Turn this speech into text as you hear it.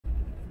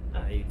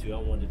YouTube.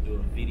 I wanted to do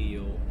a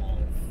video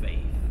on faith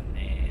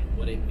and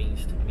what it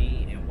means to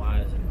me and why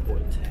it's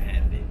important to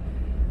have it.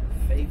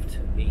 Faith to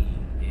me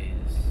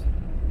is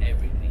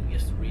everything.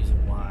 It's the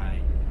reason why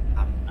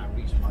I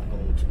reached my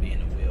goal to be in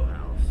the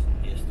wheelhouse.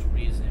 It's the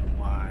reason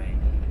why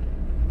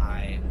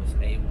I was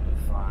able to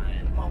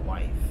find my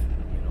wife,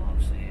 you know what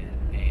I'm saying,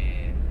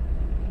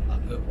 and a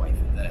good wife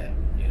at that,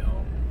 you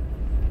know.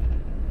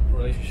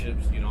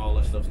 Relationships, you know, all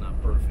that stuff's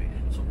not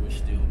perfect, so we're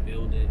still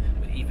building,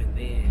 but even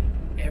then,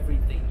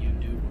 everything you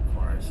do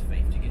requires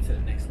faith. To get to the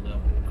next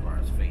level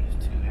requires faith.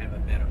 To have a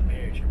better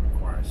marriage, it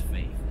requires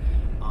faith.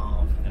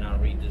 And I'll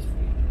read this for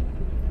you.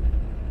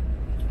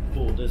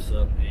 Pull this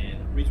up, and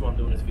the reason why I'm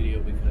doing this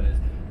video because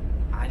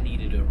I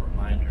needed a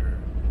reminder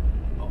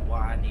of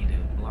why I need to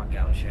block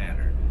out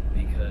chatter,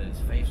 because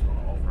faith's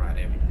gonna override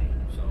everything.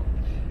 So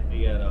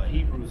we got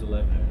Hebrews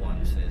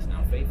 11:1. It says,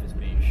 "Now faith is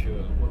being sure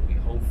of what we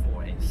hope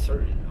for and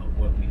certain of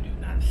what we do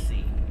not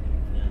see."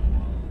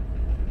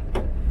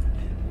 Now,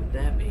 with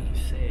that being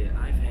said,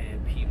 I've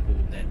had people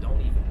that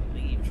don't even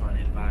believe trying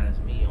to advise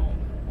me on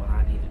what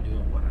I need to do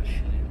and what I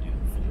shouldn't do.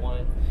 For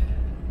one,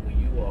 when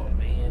you are a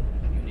man,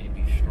 you need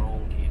to be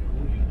strong in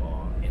who you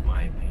are, in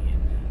my opinion.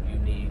 You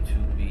need to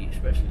be,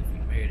 especially if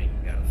you're married and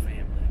you got a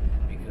family,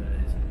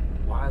 because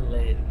why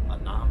let a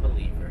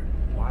non-believer,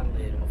 why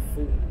let a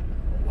fool,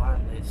 or why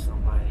let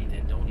somebody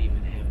that don't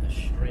even have the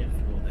strength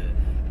or the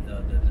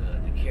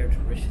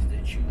characteristics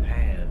that you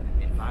have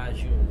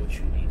advise you on what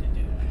you need to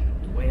do?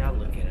 The way I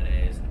look at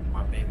it is,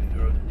 my baby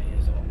girl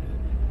depends on me,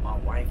 my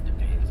wife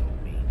depends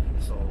on me.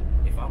 So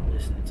if I'm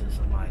listening to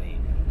somebody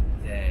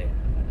that,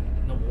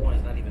 number one,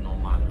 is not even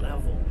on my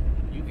level,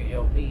 you can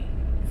help me,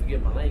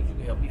 forget my language, you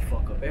can help me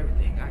fuck up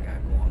everything I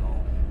got going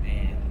on.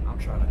 And I'm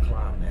trying to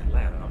climb that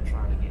ladder. I'm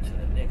trying to get to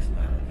the next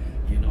ladder.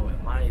 You know,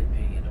 in my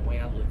opinion, the way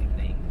I look at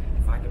things,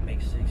 if I can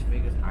make 6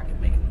 figures, I can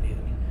make 1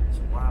 million. So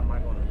why am I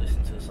going to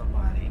listen to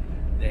somebody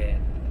that,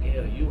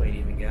 hell, you ain't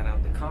even got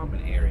out the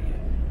common area,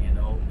 you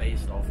know,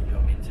 based off of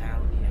your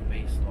mentality and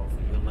based off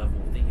of your level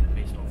of thinking and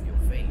based off your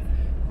faith?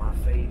 My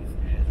faith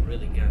has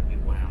really got me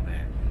where I'm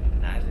at.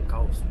 Now, it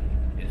cost me.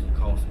 It has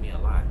cost me a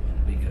lot,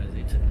 because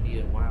it took me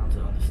a while to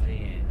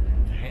understand,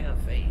 to have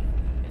faith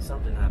in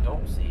something I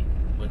don't see,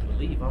 but to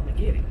believe I'm gonna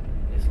get it.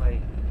 It's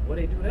like, where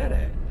they do that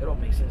at? That don't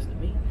make sense to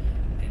me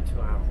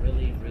until I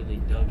really, really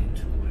dug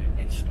into it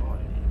and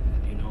started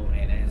it, you know.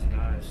 And as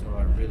God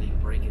started really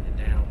breaking it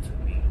down to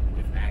me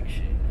with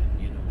action,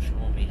 you know,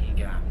 showing me He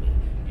got me.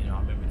 You know, I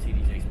remember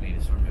T.D. Jakes made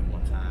a sermon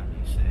one time.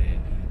 He said,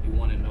 "You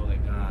want to know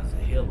that God's a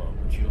healer,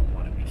 but you don't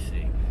want to be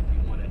sick.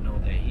 You want to know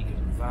that He can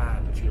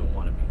provide, but you don't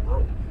want to be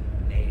broke."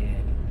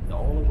 And the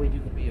only way you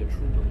can be a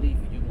true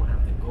believer, you're gonna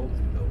have to go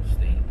through those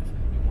things.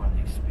 You want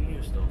to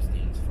experience those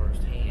things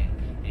firsthand,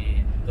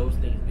 and those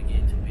things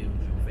begin to build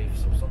your faith.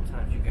 So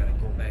sometimes you gotta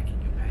go back in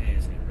your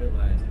past and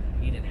realize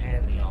He didn't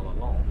have me all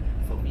along.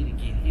 For me to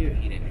get here,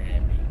 He didn't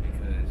have me,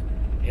 because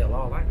hell,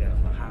 all I got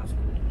is my high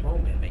school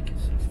diploma and making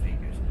 6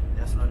 figures.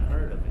 That's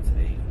unheard of in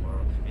today's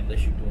world,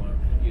 unless you're doing,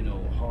 you know,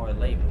 hard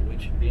labor.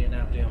 Which, being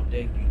out there on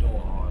deck, you're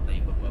doing hard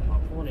labor. But my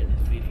point in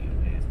this video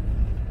is,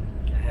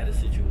 I had a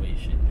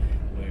situation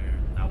where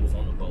I was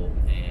on the boat,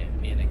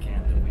 and me and the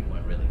captain, we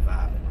weren't really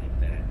vibing like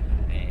that.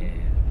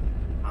 And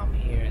I'm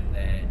hearing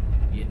that,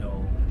 you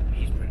know,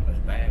 he's pretty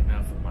much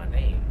bad-mouthing my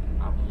name.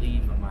 I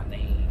believe in my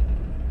name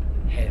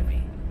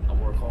heavy. I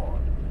work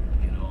hard,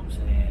 you know what I'm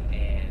saying?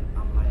 And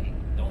I'm like,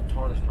 don't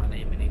tarnish my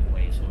name in any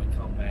way. So it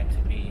come back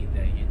to me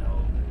that, you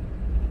know,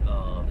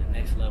 the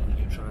next level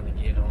you're trying to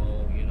get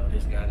on, you know,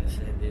 this guy that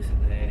said this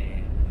and that,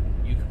 and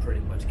you can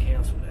pretty much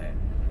cancel that.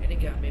 And it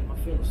got me in my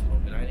feelings a little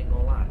bit. I ain't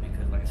gonna lie,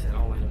 because like I said, I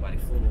don't want anybody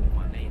fooling with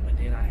my name. But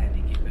then I had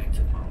to get back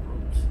to my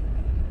roots.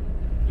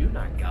 You're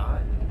not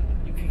God.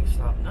 You can't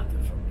stop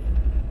nothing from me.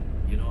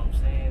 You know what I'm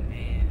saying?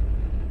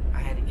 And I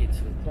had to get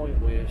to the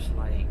point where it's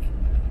like,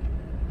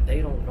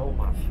 they don't know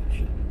my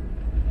future.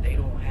 They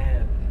don't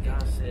have,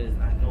 God says,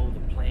 I know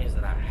the plans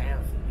that I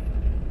have for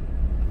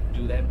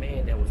you. Do that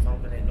man that was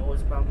talking that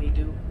noise about me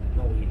do?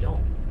 No, he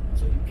don't.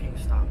 So you can't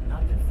stop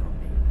nothing from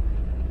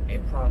me.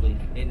 And probably,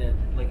 and then,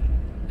 like,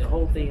 the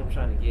whole thing I'm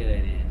trying to get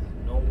at is,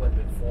 no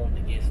weapon formed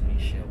against me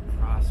shall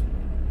prosper.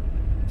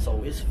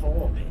 So it's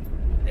forming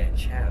that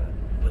chatter,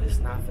 but it's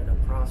not finna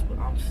prosper.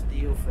 I'm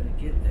still finna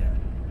get there.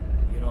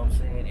 You know what I'm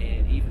saying?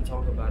 And even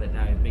talk about it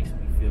now, it makes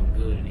me feel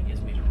good, and it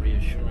gives me the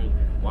reassurance.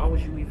 Why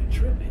was you even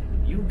tripping?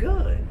 You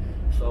good.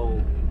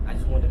 So I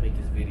just wanted to make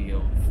this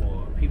video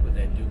for people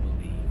that do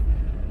believe.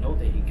 Know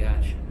that He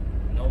got you.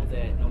 Know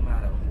that no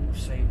matter who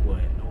say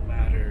what, no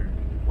matter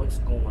what's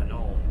going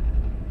on,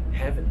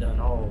 haven't done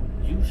all,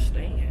 you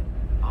stand.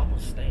 I'ma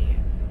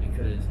stand,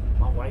 because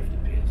my wife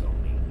depends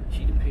on me.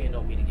 She depends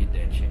on me to get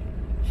that check.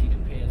 She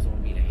depends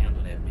on me to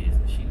handle that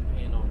business. She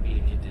depends on me to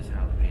get this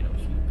house paid off.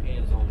 She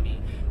depends on me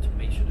to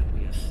make sure that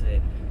we are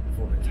set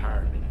for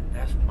retirement.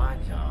 That's my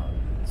job.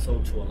 So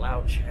to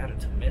allow chatter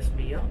to mess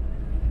me up,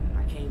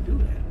 I can't do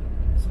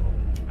that. So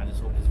I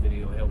just hope this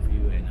video helped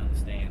you and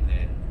understand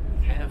that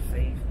have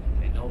faith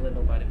and don't let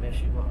nobody mess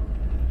you up.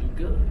 You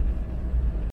good.